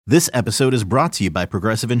This episode is brought to you by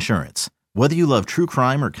Progressive Insurance. Whether you love true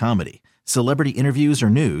crime or comedy, celebrity interviews or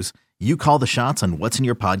news, you call the shots on what's in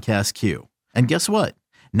your podcast queue. And guess what?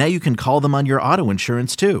 Now you can call them on your auto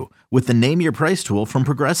insurance too with the Name Your Price tool from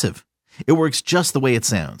Progressive. It works just the way it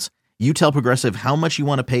sounds. You tell Progressive how much you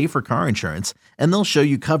want to pay for car insurance, and they'll show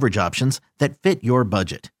you coverage options that fit your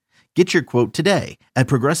budget. Get your quote today at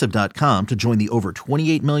Progressive.com to join the over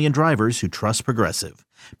 28 million drivers who trust Progressive.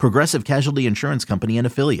 Progressive Casualty Insurance Company and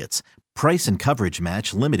Affiliates. Price and coverage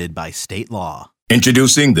match limited by state law.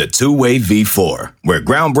 Introducing the Two-Way V4, where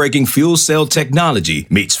groundbreaking fuel cell technology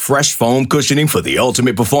meets fresh foam cushioning for the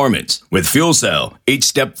ultimate performance. With Fuel Cell, each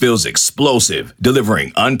step feels explosive,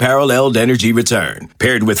 delivering unparalleled energy return.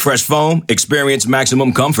 Paired with fresh foam, experience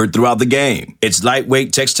maximum comfort throughout the game. Its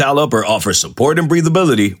lightweight textile upper offers support and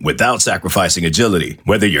breathability without sacrificing agility.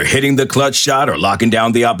 Whether you're hitting the clutch shot or locking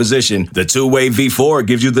down the opposition, the Two-Way V4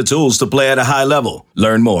 gives you the tools to play at a high level.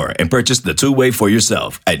 Learn more and purchase the Two-Way for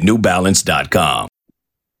yourself at NewBalance.com.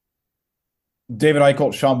 David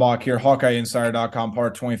Eichholt, Sean Bach here, HawkeyeInsider.com,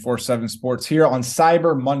 part 24/7 Sports here on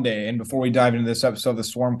Cyber Monday. And before we dive into this episode of the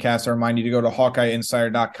Swarmcast, I remind you to go to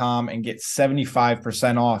HawkeyeInsider.com and get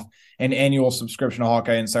 75% off an annual subscription to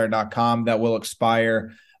HawkeyeInsider.com that will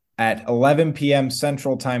expire at 11 p.m.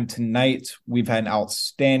 Central Time tonight. We've had an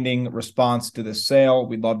outstanding response to the sale.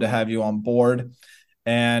 We'd love to have you on board.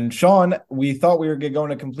 And Sean, we thought we were going to go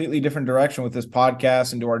in a completely different direction with this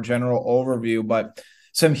podcast and do our general overview, but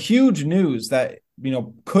some huge news that,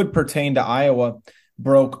 could pertain to Iowa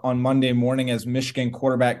broke on Monday morning as Michigan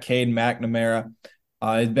quarterback Cade McNamara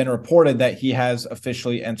has been reported that he has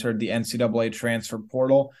officially entered the NCAA transfer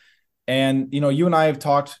portal. And, you and I have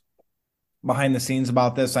talked behind the scenes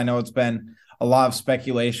about this. I know it's been a lot of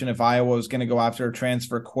speculation if Iowa is going to go after a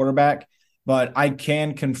transfer quarterback, but I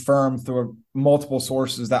can confirm through multiple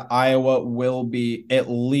sources that Iowa will be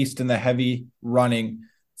at least in the heavy running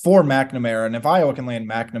for McNamara. And if Iowa can land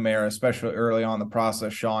McNamara, especially early on in the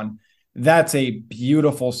process, Sean, that's a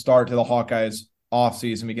beautiful start to the Hawkeyes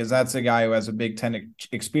offseason, because that's a guy who has a Big Ten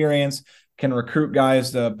experience, can recruit guys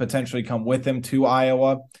to potentially come with him to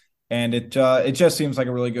Iowa. And it just seems like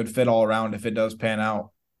a really good fit all around if it does pan out.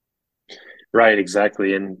 Right,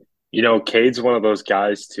 exactly. And, Cade's one of those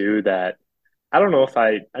guys too that I don't know if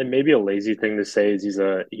I maybe a lazy thing to say is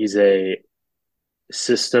he's a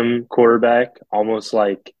system quarterback, almost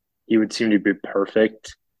like he would seem to be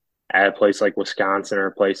perfect at a place like Wisconsin or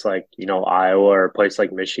a place like, Iowa or a place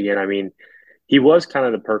like Michigan. I mean, he was kind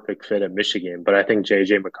of the perfect fit at Michigan, but I think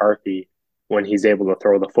J.J. McCarthy, when he's able to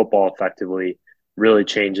throw the football effectively, really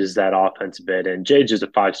changes that offense a bit. And J.J.'s a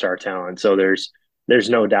 5-star talent, so there's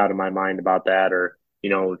no doubt in my mind about that, or,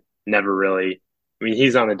 never really. I mean,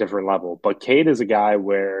 he's on a different level. But Cade is a guy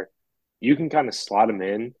where you can kind of slot him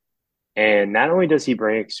in, and not only does he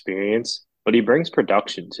bring experience, but he brings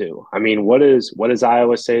production too. I mean, what does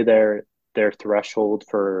Iowa say their threshold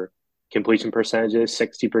for completion percentage is?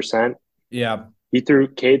 60%? Yeah.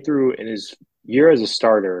 Cade threw in his year as a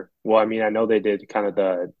starter. Well, I mean, I know they did kind of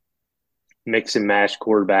the mix and match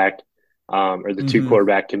quarterback or the two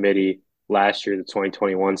quarterback committee last year, the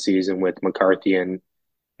 2021 season with McCarthy and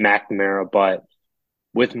McNamara. But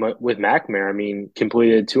with McNamara, I mean,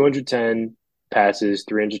 completed 210 passes,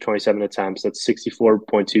 327 attempts. That's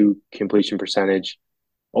 64.2 completion percentage,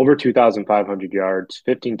 over 2,500 yards,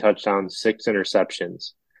 15 touchdowns, 6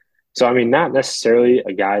 interceptions. So, I mean, not necessarily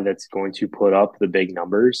a guy that's going to put up the big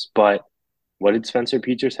numbers, but what did Spencer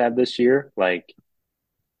Petras have this year? Like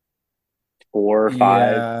 4 or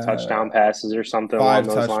 5 touchdown passes or something along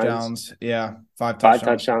those lines? Yeah, 5 touchdowns. 5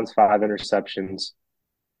 touchdowns, 5 interceptions,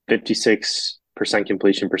 56%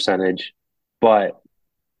 completion percentage. But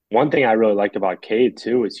one thing I really liked about Cade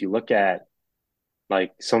too is you look at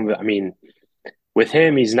like with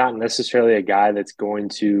him, he's not necessarily a guy that's going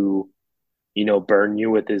to, burn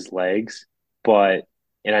you with his legs. But,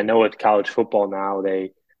 and I know with college football now,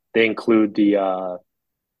 they include the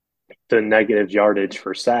negative yardage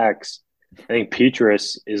for sacks. I think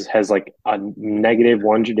Petras has like a negative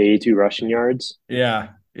 182 rushing yards. Yeah.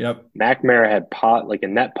 Yep. McNamara had a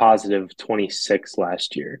net positive 26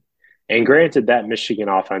 last year. And granted, that Michigan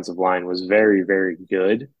offensive line was very, very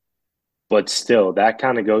good. But still, that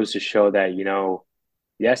kind of goes to show that,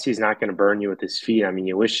 yes, he's not going to burn you with his feet. I mean,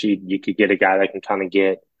 you wish you could get a guy that can kind of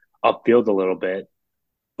get upfield a little bit.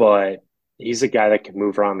 But he's a guy that can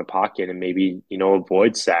move around the pocket and maybe,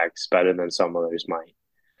 avoid sacks better than some others might.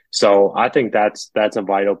 So I think that's a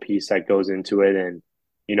vital piece that goes into it. And,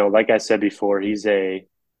 like I said before, he's an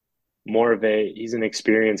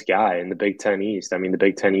experienced guy in the Big Ten East. I mean, the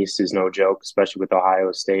Big Ten East is no joke, especially with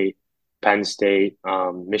Ohio State Penn State,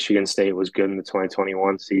 Michigan State was good in the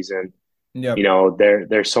 2021 season. Yep.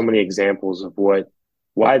 There's so many examples of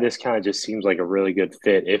why this kind of just seems like a really good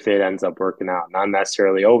fit if it ends up working out. Not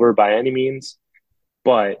necessarily over by any means,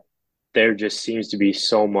 but there just seems to be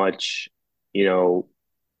so much,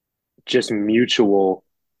 just mutual,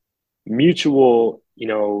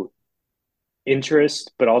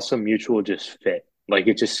 interest, but also mutual just fit. Like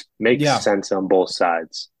it just makes sense on both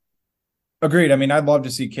sides. Agreed. I mean, I'd love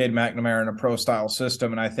to see Cade McNamara in a pro-style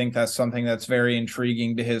system, and I think that's something that's very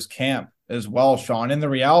intriguing to his camp as well, Sean. And the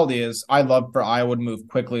reality is I'd love for Iowa to move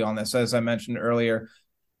quickly on this, as I mentioned earlier,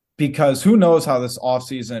 because who knows how this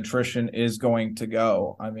offseason attrition is going to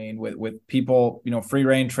go. I mean, with people, free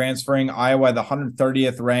reign transferring, Iowa, the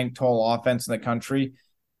 130th ranked total offense in the country.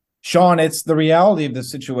 Sean, it's the reality of the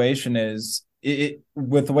situation is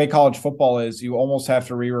with the way college football is, you almost have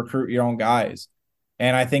to re-recruit your own guys.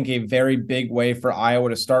 And I think a very big way for Iowa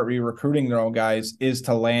to start re-recruiting their own guys is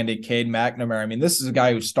to land a Cade McNamara. I mean, this is a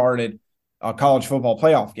guy who started a college football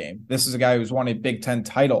playoff game. This is a guy who's won a Big Ten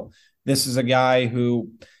title. This is a guy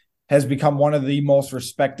who has become one of the most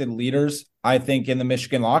respected leaders, I think, in the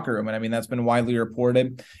Michigan locker room. And I mean, that's been widely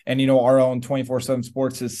reported. And, our own 24/7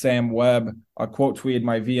 Sports' Sam Webb quote tweeted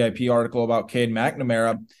my VIP article about Cade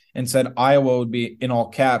McNamara and said Iowa would be, in all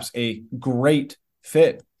caps, a great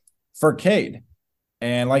fit for Cade.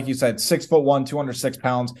 And like you said, 6'1", 206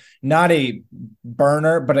 pounds, not a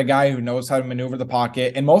burner, but a guy who knows how to maneuver the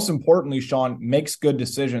pocket. And most importantly, Sean, makes good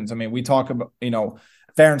decisions. I mean, we talk about,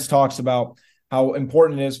 Ferentz talks about how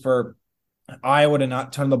important it is for Iowa to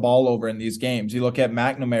not turn the ball over in these games. You look at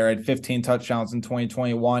McNamara at 15 touchdowns in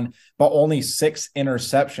 2021, but only 6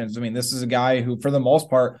 interceptions. I mean, this is a guy who, for the most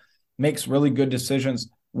part, makes really good decisions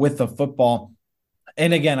with the football.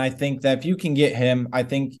 And again, I think that if you can get him, I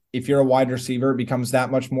think if you're a wide receiver, it becomes that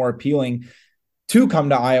much more appealing to come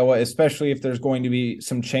to Iowa, especially if there's going to be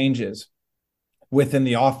some changes within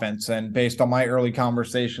the offense. And based on my early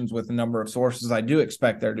conversations with a number of sources, I do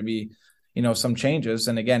expect there to be, some changes.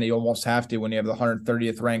 And again, you almost have to when you have the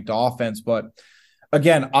 130th ranked offense. But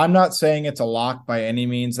again, I'm not saying it's a lock by any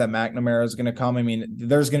means that McNamara is going to come. I mean,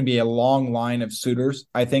 there's going to be a long line of suitors,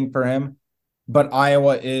 I think, for him. But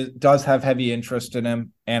Iowa does have heavy interest in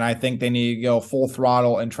him, and I think they need to go full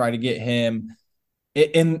throttle and try to get him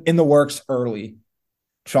in the works early,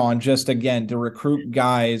 Sean, just, again, to recruit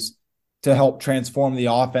guys to help transform the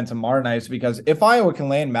offense and modernize. Because if Iowa can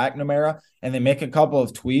land McNamara and they make a couple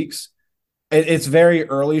of tweaks, it's very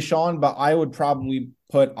early, Sean, but I would probably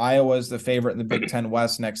put Iowa as the favorite in the Big Ten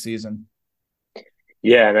West next season.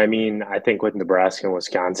 Yeah, and I mean, I think with Nebraska and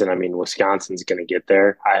Wisconsin, Wisconsin's going to get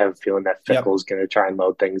there. I have a feeling that Fickell's going to try and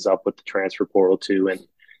load things up with the transfer portal too and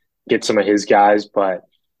get some of his guys. But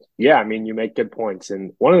yeah, I mean, you make good points.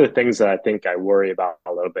 And one of the things that I think I worry about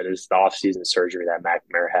a little bit is the offseason surgery that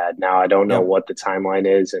McNamara had. Now, I don't know what the timeline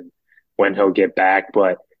is and when he'll get back,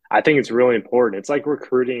 but I think it's really important. It's like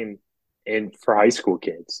recruiting for high school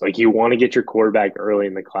kids. Like, you want to get your quarterback early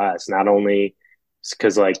in the class, not only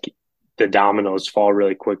because the dominoes fall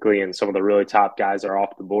really quickly and some of the really top guys are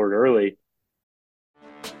off the board early.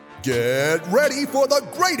 Get ready for the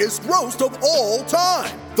greatest roast of all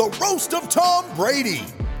time, the Roast of Tom Brady,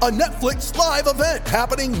 a Netflix live event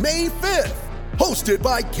happening May 5th. Hosted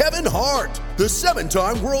by Kevin Hart, the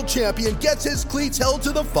 7-time world champion gets his cleats held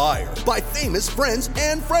to the fire by famous friends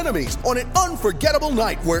and frenemies on an unforgettable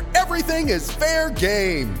night where everything is fair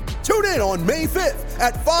game. Tune in on May 5th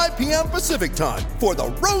at 5 p.m. Pacific time for the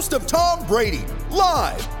Roast of Tom Brady,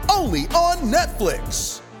 live only on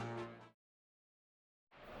Netflix.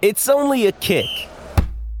 It's only a kick,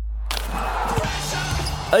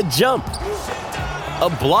 a jump,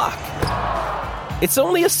 a block. It's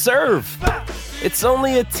only a serve. It's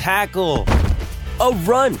only a tackle, a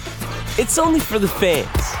run. It's only for the fans.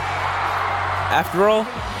 After all,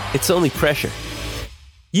 it's only pressure.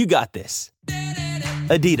 You got this.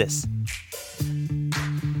 Adidas.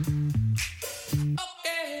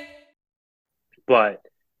 But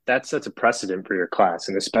that sets a precedent for your class,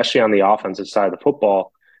 and especially on the offensive side of the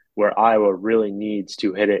football, where Iowa really needs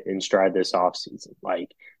to hit it in stride this offseason. Like,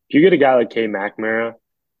 if you get a guy like Cade McNamara,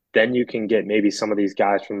 then you can get maybe some of these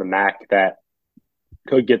guys from the MAC that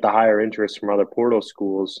could get the higher interest from other portal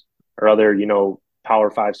schools or other, Power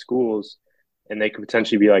 5 schools, and they could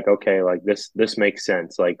potentially be like, okay, like this makes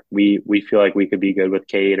sense. Like, we feel like we could be good with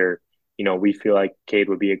Cade, or, we feel like Cade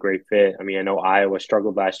would be a great fit. I mean, I know Iowa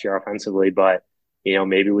struggled last year offensively, but,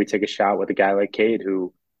 maybe we take a shot with a guy like Cade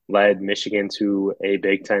who led Michigan to a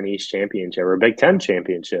Big Ten East championship or a Big Ten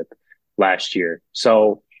championship last year.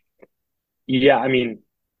 So, yeah, I mean,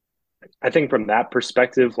 I think from that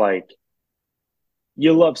perspective, like,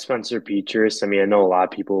 you love Spencer Petras. I mean, I know a lot of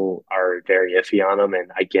people are very iffy on him, and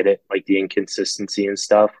I get it, like the inconsistency and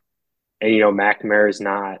stuff. And McNamara is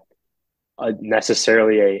not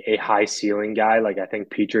necessarily a high ceiling guy. Like I think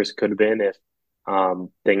Petras could have been if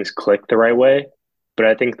things clicked the right way. But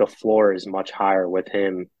I think the floor is much higher with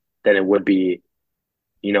him than it would be,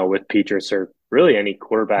 with Petras or really any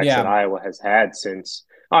quarterbacks that Iowa has had since.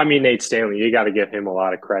 I mean, Nate Stanley, you got to give him a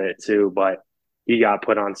lot of credit too, but he got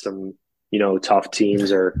put on some, tough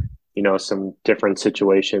teams or, some different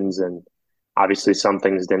situations. And obviously some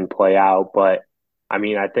things didn't play out. But I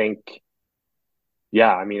mean, I think,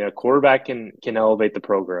 yeah, I mean, a quarterback can elevate the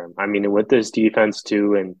program. I mean, with this defense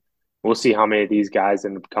too, and we'll see how many of these guys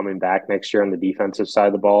end up coming back next year on the defensive side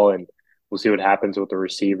of the ball, and we'll see what happens with the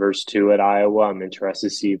receivers too at Iowa. I'm interested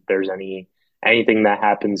to see if there's anything that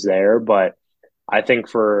happens there. But I think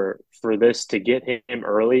for this to get him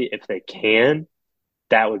early, if they can,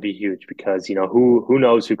 that would be huge because who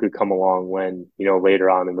knows who could come along when later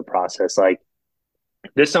on in the process. Like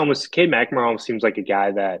this almost Cade McNamara almost seems like a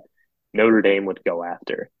guy that Notre Dame would go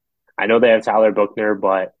after. I know they have Tyler Buchner,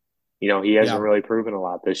 but he hasn't really proven a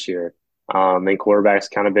lot this year. And quarterback's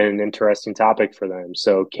kind of been an interesting topic for them.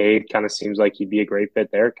 So Cade kind of seems like he'd be a great fit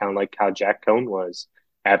there, kind of like how Jack Cohn was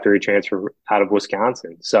after he transferred out of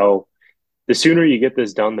Wisconsin. So the sooner you get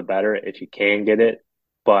this done, the better if you can get it.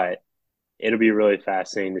 But it'll be really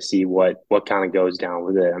fascinating to see what kind of goes down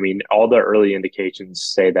with it. I mean, all the early indications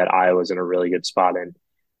say that Iowa's in a really good spot. And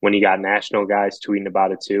when you got national guys tweeting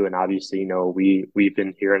about it too, and obviously, we've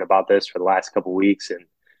been hearing about this for the last couple of weeks, and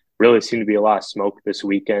really seemed to be a lot of smoke this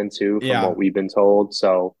weekend too, from what we've been told.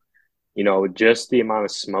 So, just the amount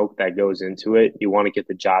of smoke that goes into it, you want to get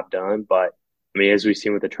the job done. But I mean, as we've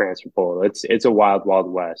seen with the transfer portal, it's a wild,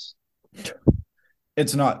 wild west.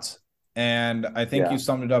 It's nuts, and I think you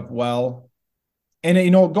summed it up well. And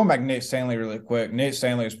going back to Nate Stanley really quick, Nate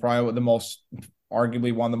Stanley is probably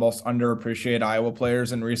arguably one of the most underappreciated Iowa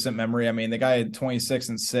players in recent memory. I mean, the guy had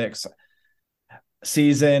 26-6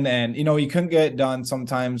 season, and he couldn't get it done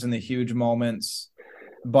sometimes in the huge moments,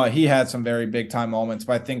 but he had some very big time moments.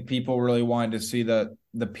 But I think people really wanted to see the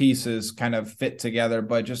pieces kind of fit together,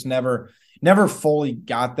 but just never fully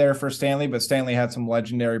got there for Stanley. But Stanley had some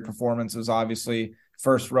legendary performances, obviously.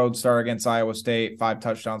 First road start against Iowa State, 5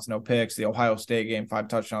 touchdowns, no picks. The Ohio State game, 5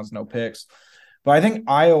 touchdowns, no picks. But I think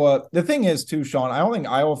Iowa, the thing is too, Sean, I don't think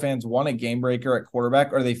Iowa fans want a game breaker at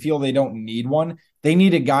quarterback, or they feel they don't need one. They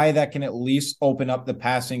need a guy that can at least open up the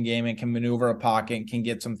passing game and can maneuver a pocket and can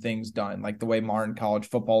get some things done, like the way modern college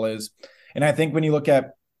football is. And I think when you look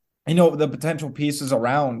at, the potential pieces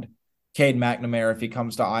around Cade McNamara, if he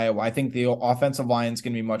comes to Iowa, I think the offensive line is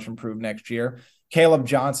going to be much improved next year. Caleb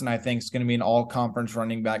Johnson, I think, is going to be an all-conference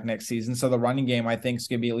running back next season. So the running game, I think, is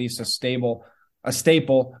going to be at least a staple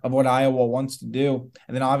of what Iowa wants to do.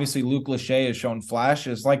 And then obviously Luke Lachey has shown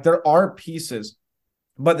flashes. Like there are pieces,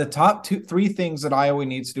 but the top 3 things that Iowa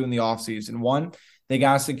needs to do in the offseason: one, they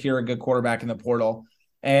got to secure a good quarterback in the portal.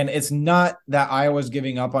 And it's not that Iowa's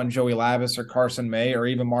giving up on Joey Lavis or Carson May or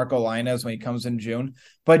even Marco Lainez when he comes in June,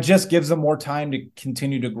 but just gives them more time to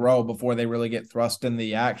continue to grow before they really get thrust in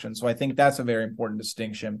the action. So I think that's a very important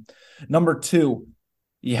distinction. Number 2,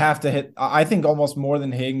 you have to hit, I think almost more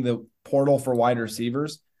than hitting the portal for wide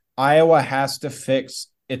receivers, Iowa has to fix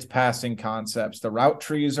its passing concepts. The route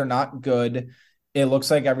trees are not good. It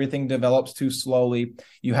looks like everything develops too slowly.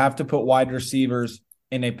 You have to put wide receivers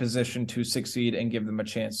in a position to succeed and give them a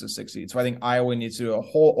chance to succeed. So I think Iowa needs to do a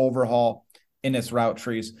whole overhaul in its route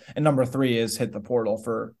trees. And number 3 is hit the portal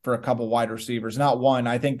for a couple wide receivers. Not one.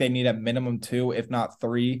 I think they need a minimum 2, if not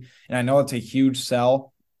 3. And I know it's a huge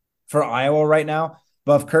sell for Iowa right now.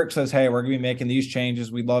 But if Kirk says, hey, we're going to be making these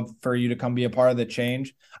changes, we'd love for you to come be a part of the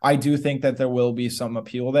change, I do think that there will be some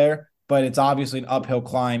appeal there. But it's obviously an uphill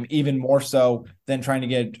climb, even more so than trying to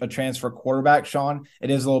get a transfer quarterback, Sean. It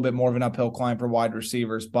is a little bit more of an uphill climb for wide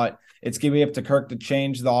receivers, but it's going to be up to Kirk to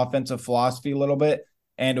change the offensive philosophy a little bit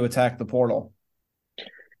and to attack the portal.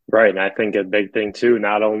 Right, and I think a big thing too,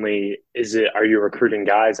 not only are you recruiting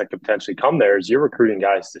guys that could potentially come there, is you're recruiting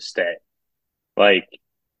guys to stay. Like,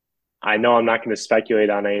 I know I'm not going to speculate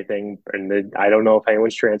on anything, and I don't know if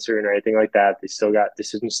anyone's transferring or anything like that.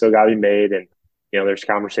 Decisions still got to be made, and there's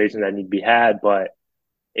conversations that need to be had. But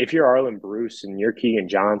if you're Arlen Bruce and you're Keegan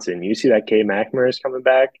Johnson, you see that Cade McNamara is coming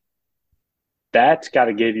back, that's got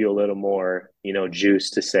to give you a little more, juice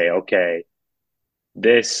to say, okay,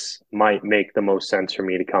 this might make the most sense for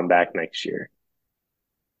me to come back next year.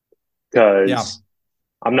 Because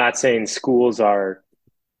I'm not saying schools are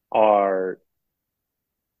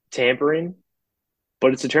tampering,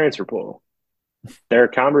 but it's a transfer portal. There are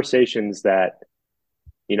conversations that,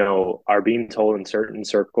 are being told in certain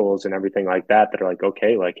circles and everything like that are like,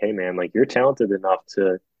 okay, like, hey man, like you're talented enough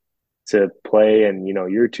to play, and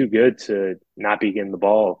you're too good to not be getting the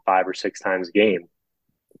ball 5 or 6 times a game.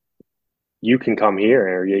 You can come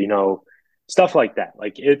here, or stuff like that.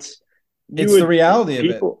 Like it's the reality of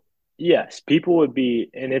it. Yes, people would be,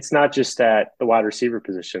 and it's not just at the wide receiver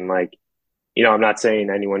position. Like, I'm not saying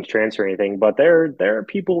anyone's transferring anything, but there are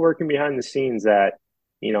people working behind the scenes that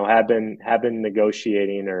have been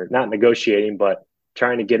negotiating, or not negotiating, but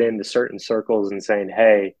trying to get into certain circles and saying,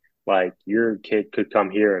 hey, like your kid could come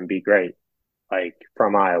here and be great, like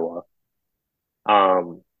from Iowa.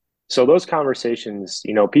 So those conversations,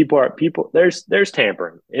 there's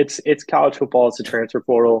tampering. It's college football. It's a transfer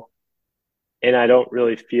portal. And I don't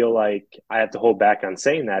really feel like I have to hold back on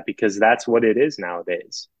saying that, because that's what it is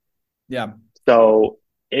nowadays. Yeah. So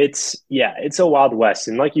it's a Wild West.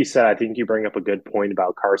 And like you said, I think you bring up a good point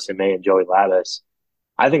about Carson May and Joey Lavis.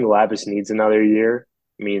 I think Lavis needs another year.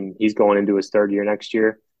 I mean, he's going into his 3rd year next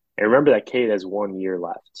year. And remember that Cade has 1 year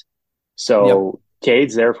left. So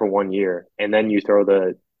Cade's there for 1 year, and then you throw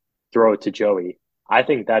it to Joey. I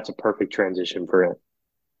think that's a perfect transition for him.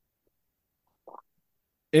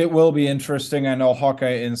 It will be interesting. I know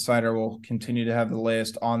Hawkeye Insider will continue to have the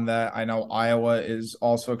latest on that. I know Iowa is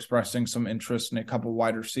also expressing some interest in a couple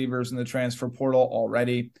wide receivers in the transfer portal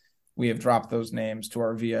already. We have dropped those names to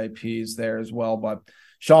our VIPs there as well. But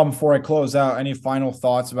Sean, before I close out, any final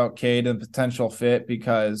thoughts about Cade and potential fit?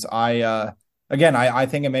 Because I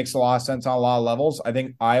think it makes a lot of sense on a lot of levels. I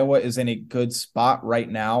think Iowa is in a good spot right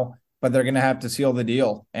now, but they're going to have to seal the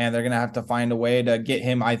deal, and they're going to have to find a way to get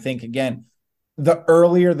him. I think, again, the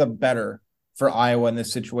earlier the better for Iowa in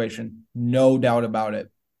this situation. No doubt about it.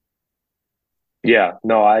 Yeah,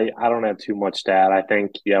 no, I don't have too much to add. I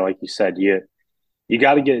think, like you said, you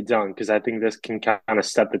got to get it done, because I think this can kind of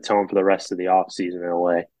set the tone for the rest of the offseason in a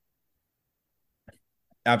way.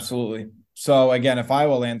 Absolutely. So, again, if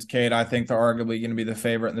Iowa lands Cade, I think they're arguably going to be the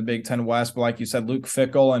favorite in the Big Ten West. But like you said, Luke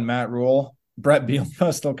Fickell and Matt Rule, Brett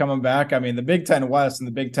Bielema still coming back. I mean, the Big Ten West and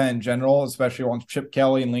the Big Ten in general, especially once Chip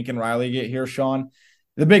Kelly and Lincoln Riley get here, Sean,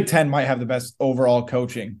 the Big Ten might have the best overall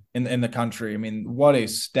coaching in the country. I mean, what a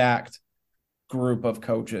stacked group of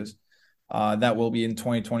coaches that will be in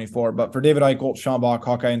 2024. But for David Eichel, Sean Bach,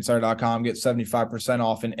 HawkeyeInsider.com, get 75%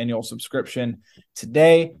 off an annual subscription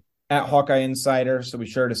today at Hawkeye Insider. So be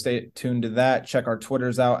sure to stay tuned to that. Check our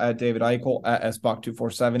Twitters out at David Eichel, at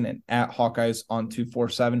SBach247, and at Hawkeyes on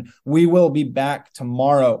 247. We will be back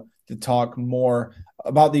tomorrow to talk more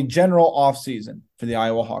about the general offseason for the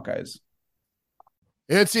Iowa Hawkeyes.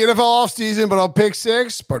 It's the NFL offseason, but on Pick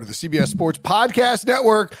Six, part of the CBS Sports Podcast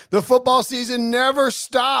Network, the football season never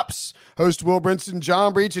stops. Host Will Brinson,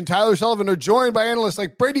 John Breach, and Tyler Sullivan are joined by analysts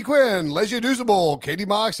like Brady Quinn, Lesia Dusable, Katie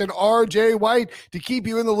Mox, and RJ White to keep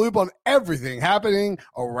you in the loop on everything happening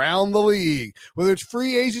around the league. Whether it's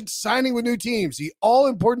free agents signing with new teams, the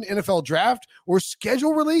all-important NFL draft, or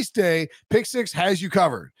schedule release day, Pick Six has you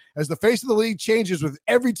covered. As the face of the league changes with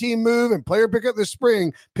every team move and player pickup this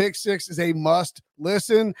spring, Pick Six is a must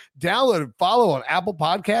listen. Download and follow on Apple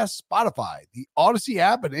Podcasts, Spotify, the Odyssey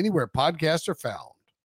app, and anywhere podcasts are found.